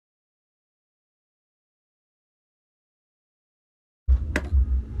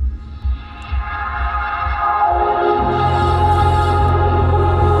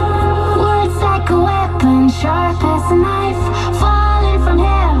a knife, falling from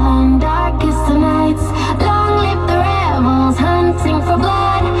heaven, darkest of nights. Long live the rebels, hunting for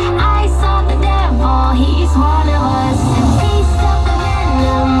blood. I saw the devil, he's one of us. Taste of the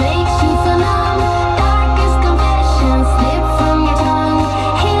venom makes you feel numb. Darkest confessions slip from your tongue.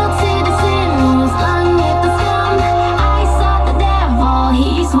 Hail to the sin who's lung with the scum. I saw the devil,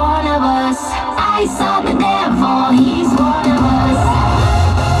 he's one of us. I saw the devil, he's one of us.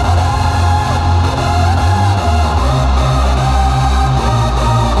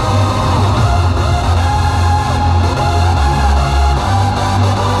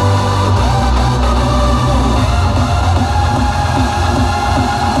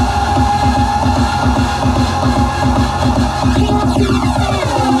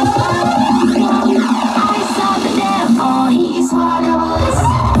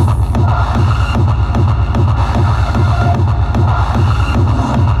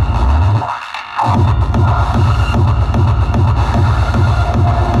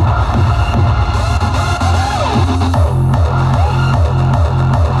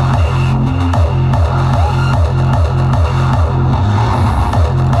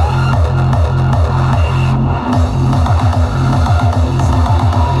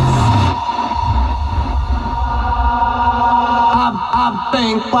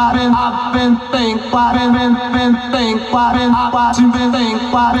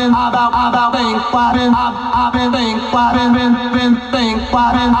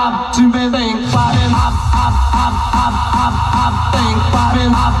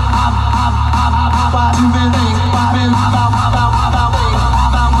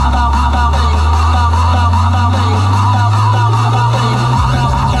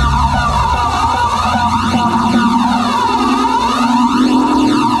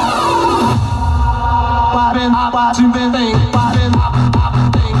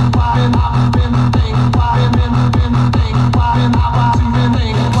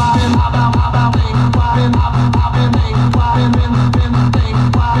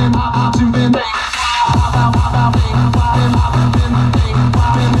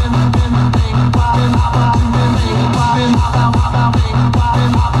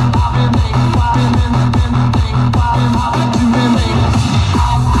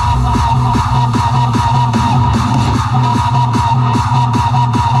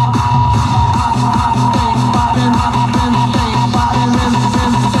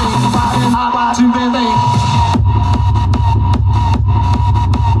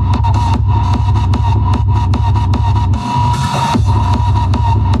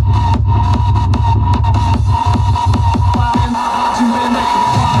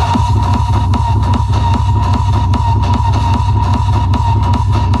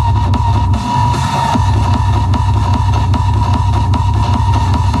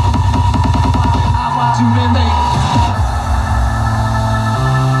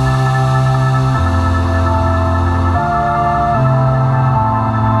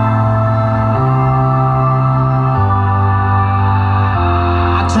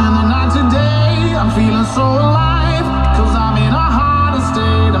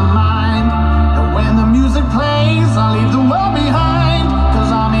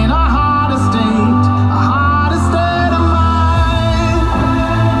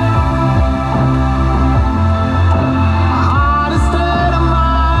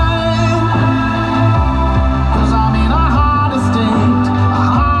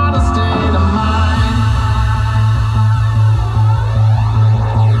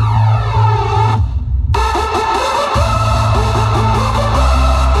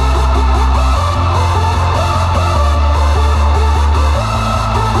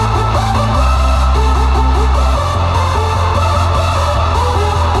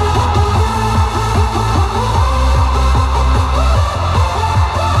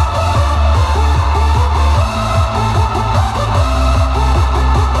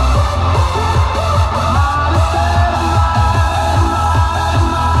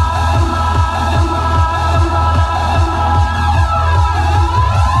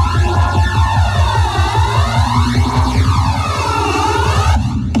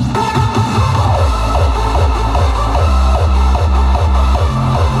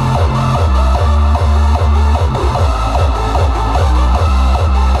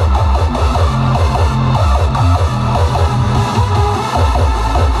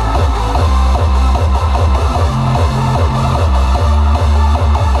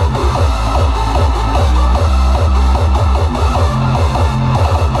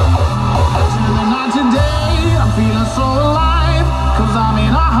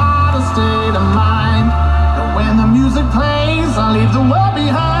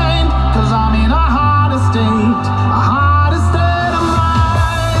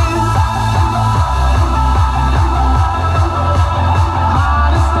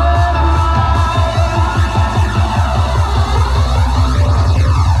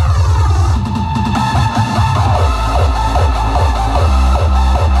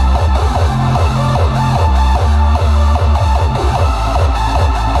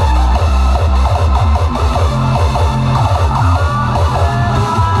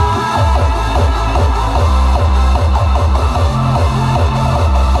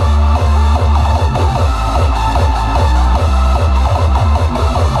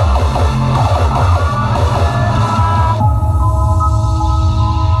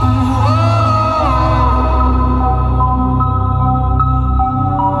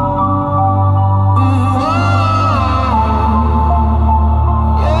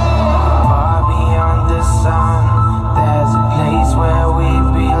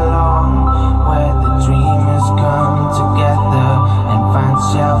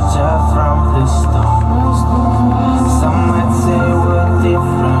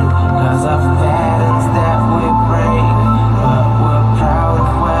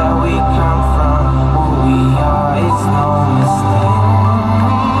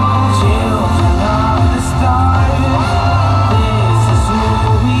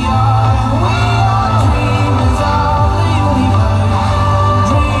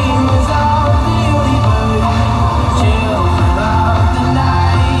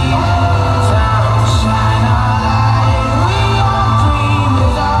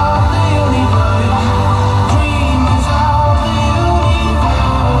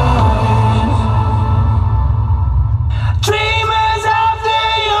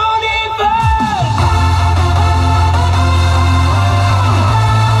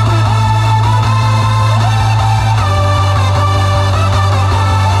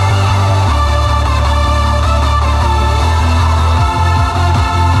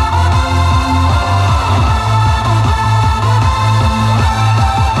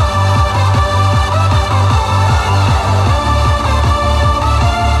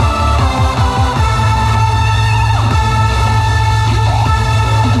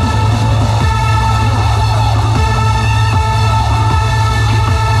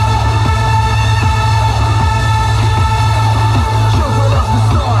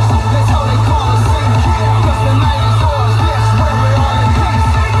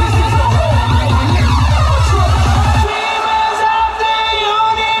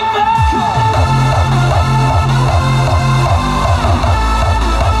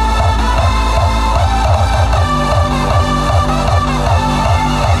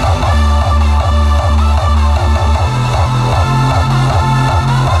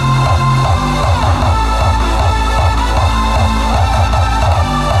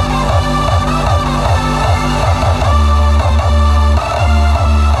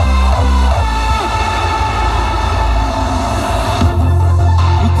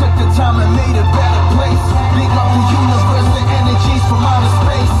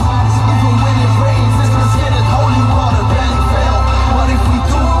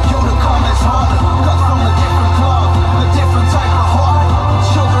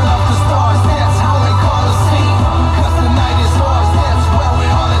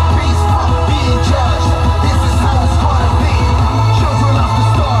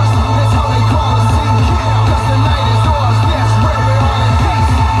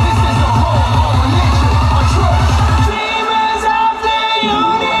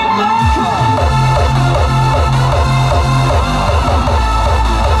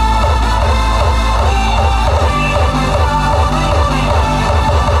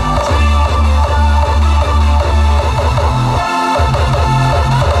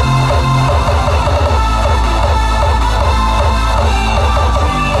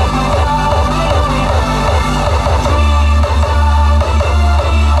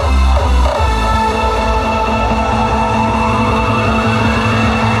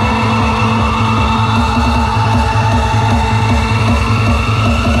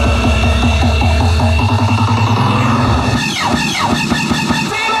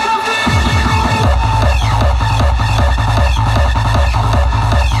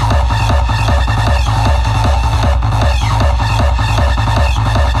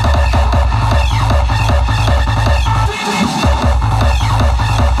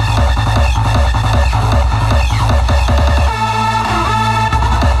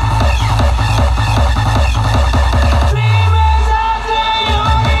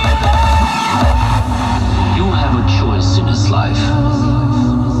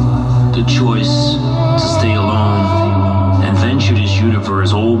 the choice to stay alone and venture this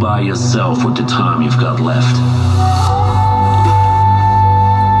universe all by yourself with the time you've got left.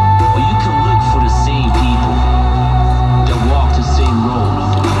 Or you can look for the same people that walk the same road,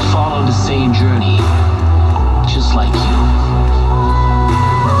 follow the same journey, just like you.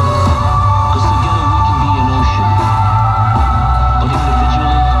 Because together we can be an ocean, but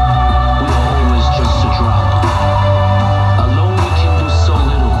individually we are always just a drop. Alone we can do so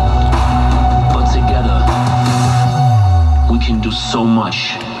little, but together we can do so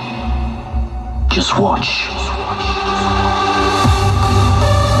much. Just watch.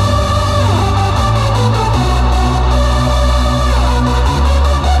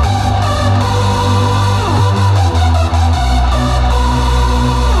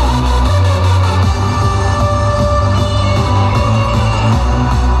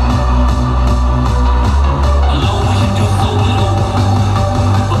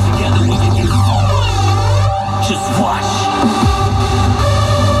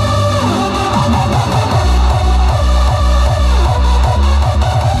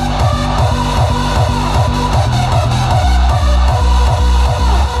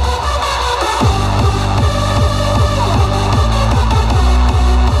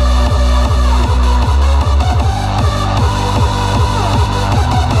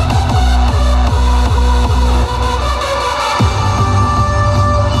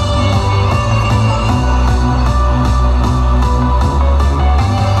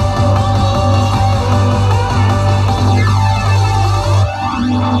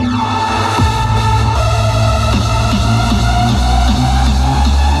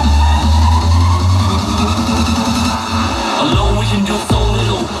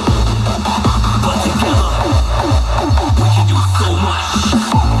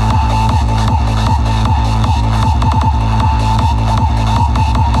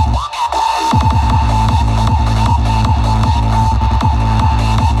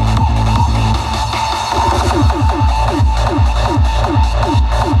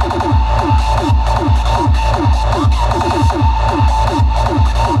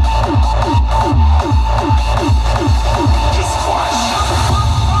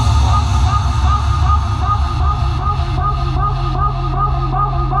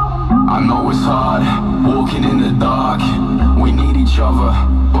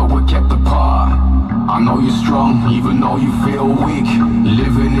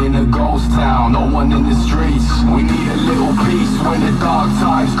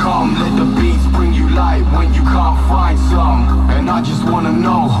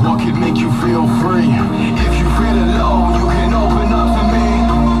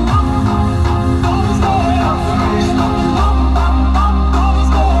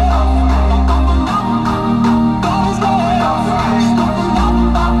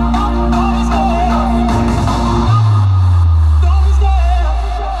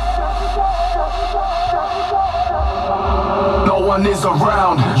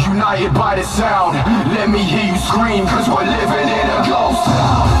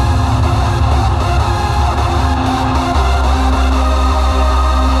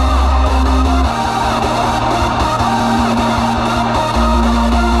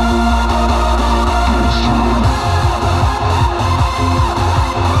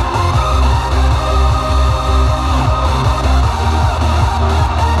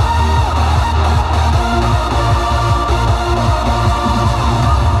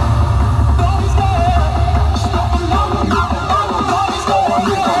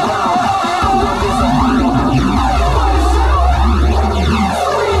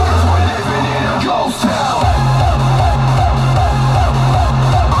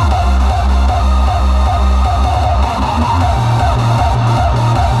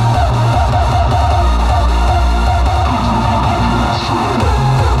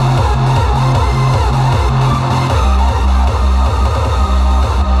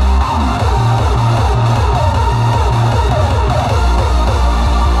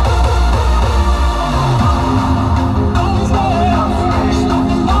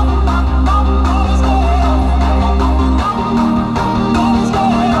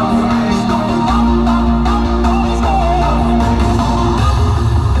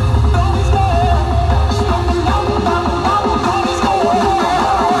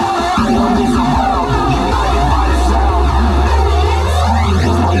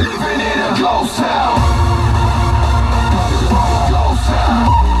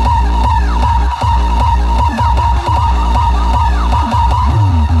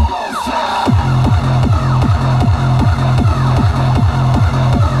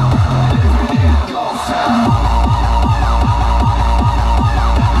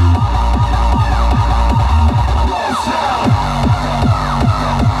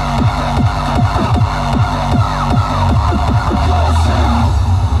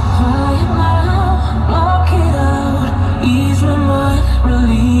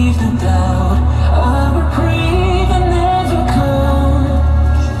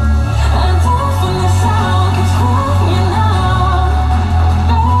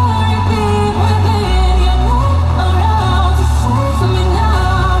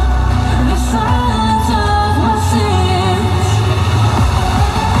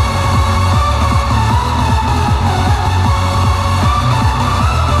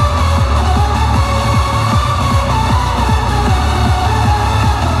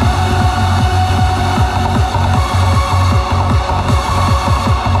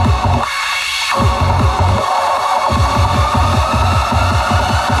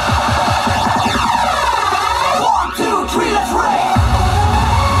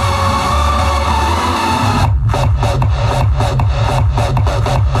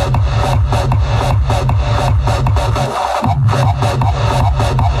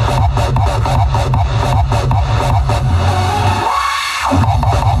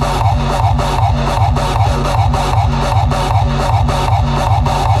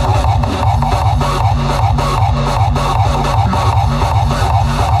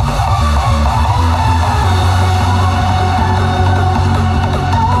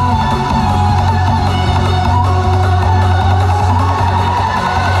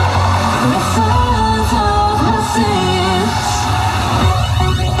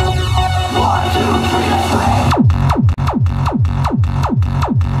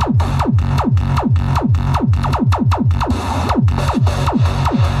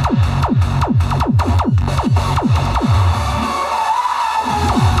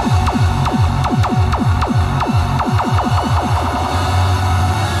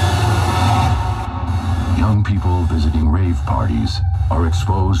 parties are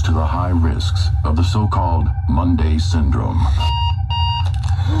exposed to the high risks of the so-called Monday syndrome.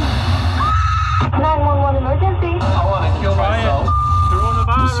 911 emergency. I want to kill myself.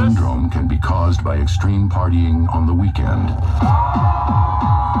 The syndrome can be caused by extreme partying on the weekend.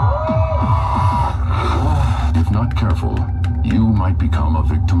 If not careful, you might become a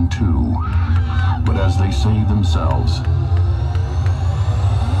victim too. But as they say themselves,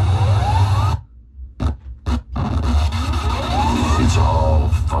 it's all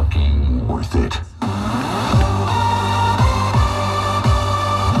fucking worth it.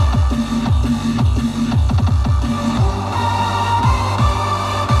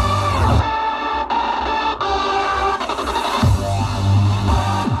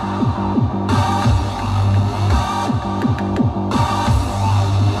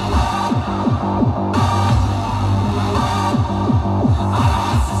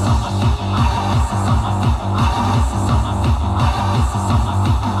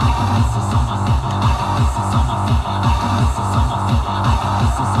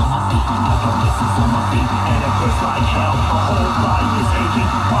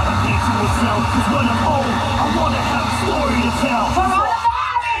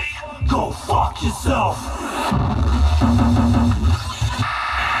 Go fuck yourself.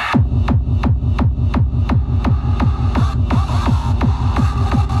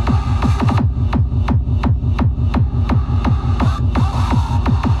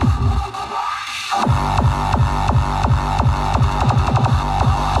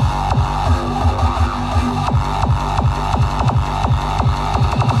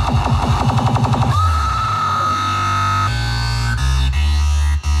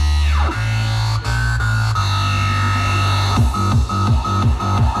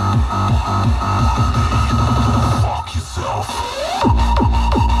 Fuck yourself.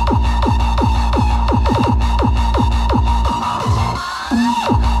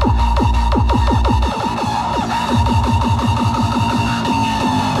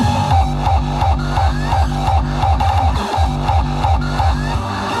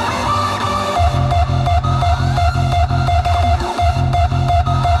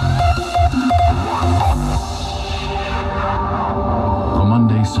 The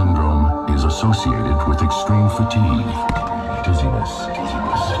Monday syndrome is associated with extreme fatigue, dizziness,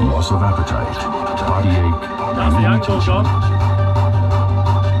 loss of appetite, body ache, and irritation.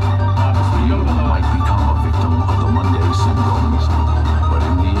 You might become a victim of the Monday syndrome, but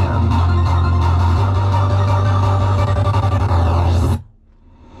in the end,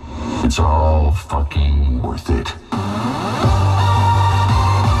 it's all fucking worth it.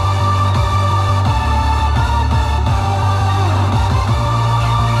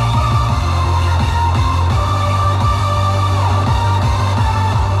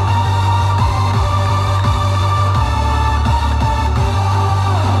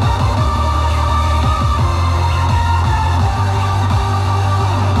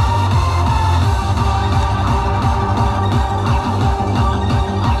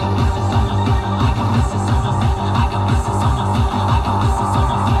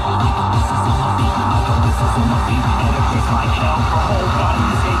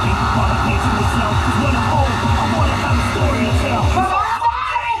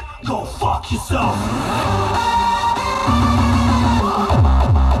 Go fuck yourself.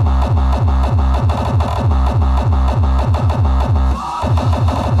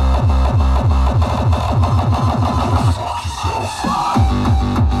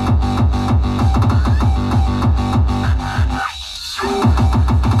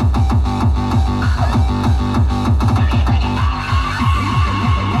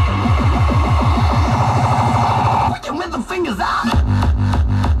 Put your middle fingers out.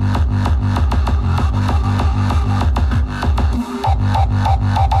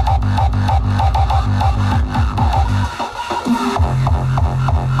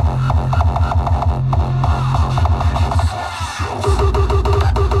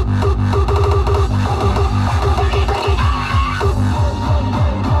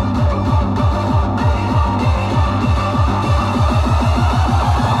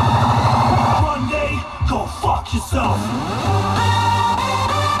 Monday, go fuck yourself.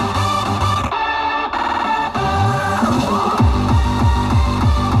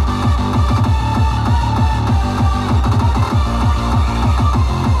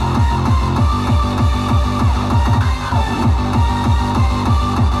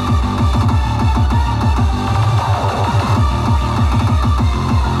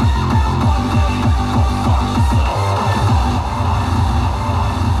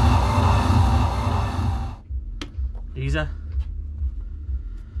 Easy.